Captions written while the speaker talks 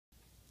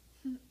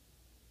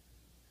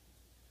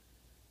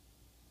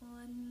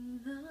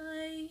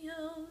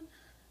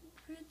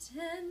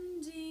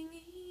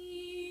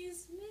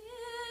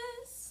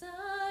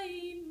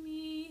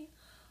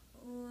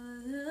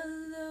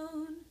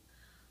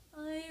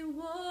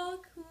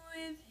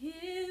with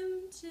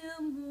him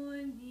till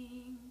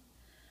morning.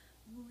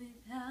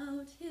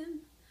 Without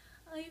him,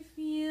 I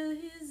feel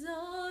his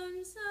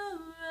arms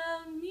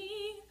around me,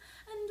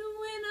 and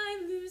when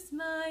I lose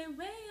my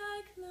way,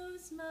 I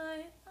close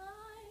my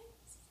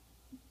eyes,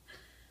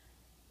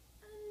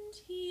 and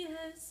he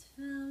has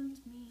found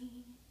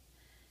me.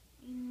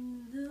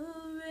 In the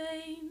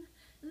rain,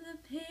 the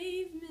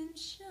pavement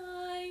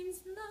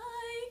shines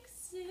like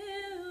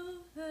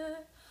silver,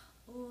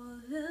 all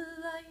the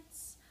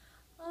lights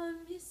are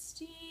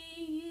misty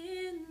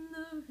in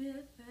the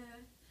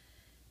river.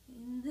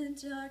 In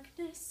the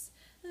darkness,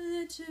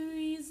 the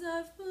trees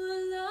are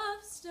full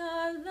of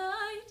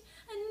starlight,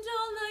 and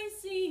all I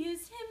see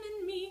is him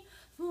and me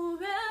forever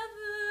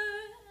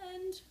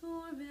and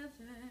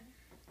forever.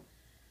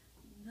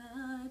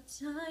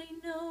 But I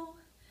know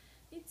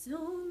it's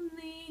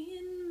only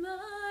in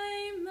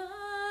my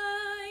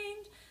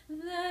mind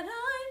that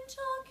I'm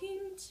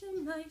talking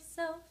to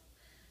myself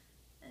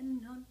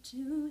and not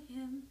to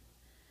him.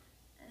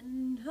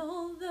 And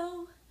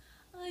although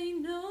I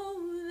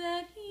know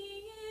that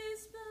he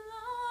is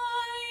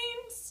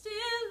blind, still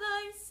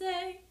I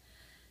say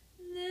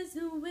there's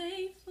a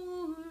way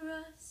for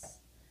us.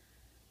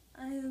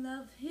 I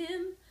love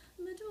him,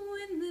 but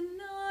when the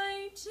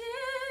night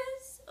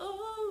is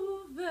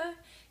over,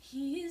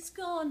 he is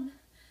gone.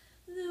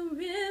 The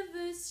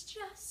river's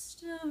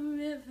just a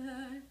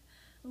river.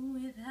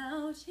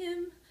 Without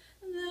him,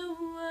 the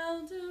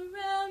world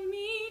around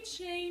me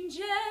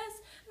changes.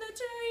 The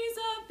trees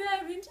are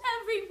barren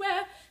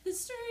everywhere. The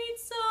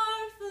streets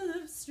are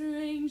full of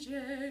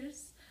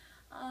strangers.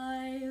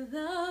 I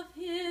love